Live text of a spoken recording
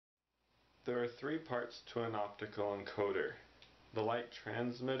There are three parts to an optical encoder: the light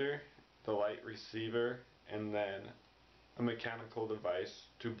transmitter, the light receiver, and then a mechanical device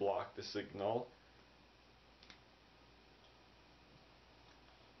to block the signal.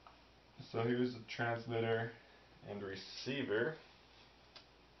 So here's the transmitter and receiver,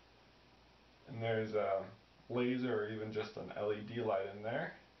 and there's a laser or even just an LED light in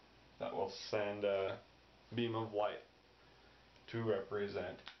there that will send a beam of light to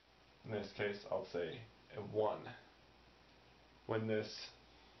represent, in this case I'll say a 1. When this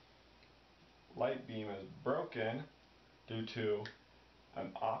light beam is broken due to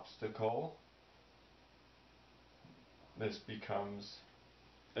an obstacle, this becomes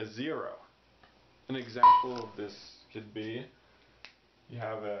a 0. An example of this could be, you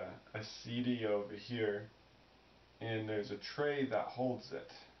have a CD over here and there's a tray that holds it.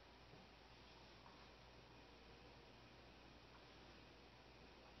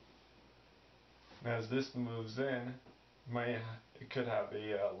 And as this moves in, it could have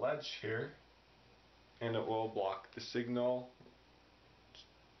a ledge here, and it will block the signal,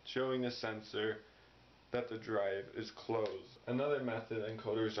 showing the sensor that the drive is closed. Another method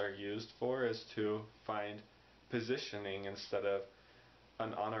encoders are used for is to find positioning instead of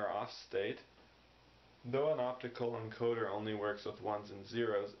an on or off state. Though an optical encoder only works with 1s and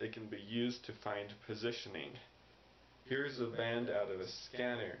 0s, it can be used to find positioning. Here's a band out of a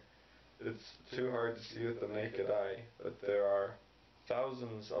scanner. It's too hard to see with the naked eye, but there are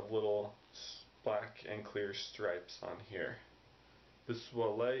thousands of little black and clear stripes on here. This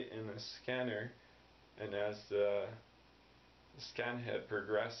will lay in a scanner, and as the scan head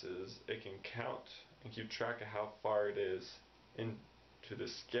progresses, it can count and keep track of how far it is into the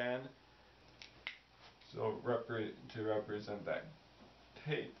scan. So to represent that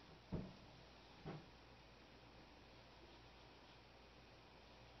tape,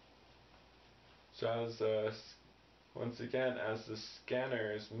 so once again, as the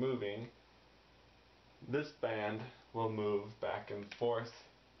scanner is moving, this band will move back and forth,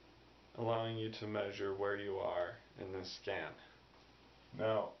 allowing you to measure where you are in the scan.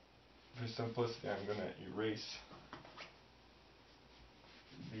 Now, for simplicity, I'm going to erase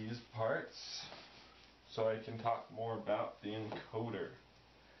these parts so I can talk more about the encoder.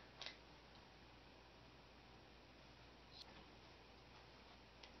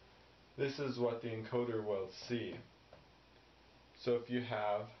 This is what the encoder will see. So if you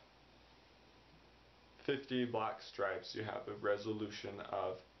have 50 black stripes, you have a resolution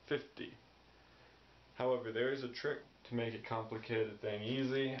of 50. However, there is a trick to make a complicated thing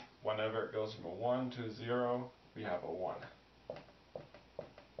easy. Whenever it goes from a 1 to a 0, we have a 1,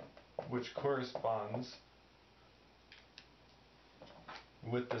 which corresponds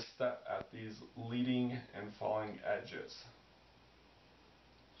with the step at these leading and falling edges.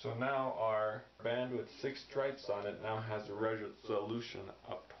 So now our band with 6 stripes on it now has a resolution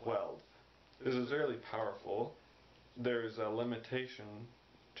of 12. This is really powerful. There's a limitation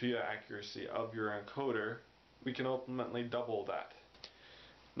to the accuracy of your encoder. We can ultimately double that.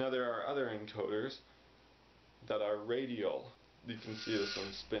 Now there are other encoders that are radial. You can see this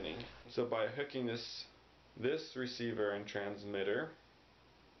one spinning. So by hooking this receiver and transmitter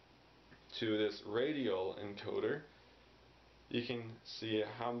to this radial encoder, you can see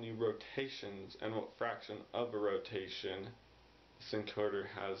how many rotations and what fraction of a rotation this encoder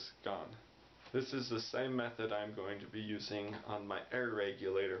has gone. This is the same method I'm going to be using on my air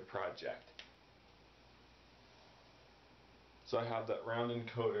regulator project. So I have that round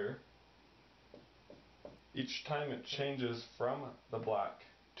encoder. Each time it changes from the black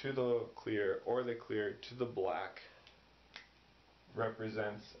to the clear or the clear to the black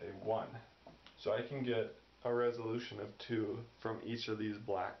represents a 1. So I can get a resolution of 2 from each of these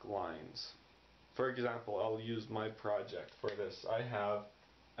black lines. For example, I'll use my project for this. I have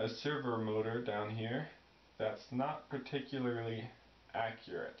a servo motor down here that's not particularly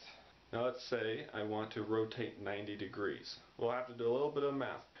accurate. Now let's say I want to rotate 90 degrees. We'll have to do a little bit of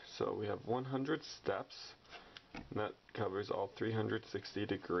math. So we have 100 steps, and that covers all 360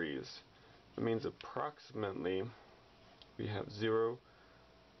 degrees. That means approximately we have 0.2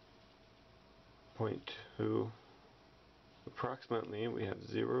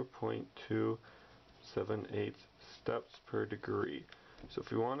 0.278 steps per degree. So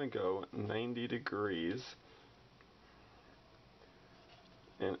if we want to go 90 degrees,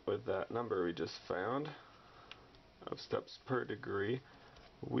 and with that number we just found of steps per degree,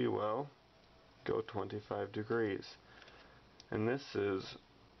 we will go 25 degrees. And this is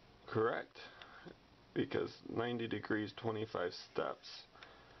correct because 90 degrees, 25 steps.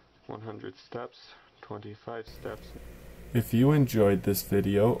 100 steps, 25 steps. If you enjoyed this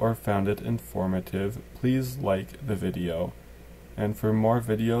video or found it informative, please like the video. And for more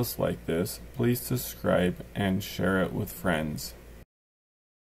videos like this, please subscribe and share it with friends.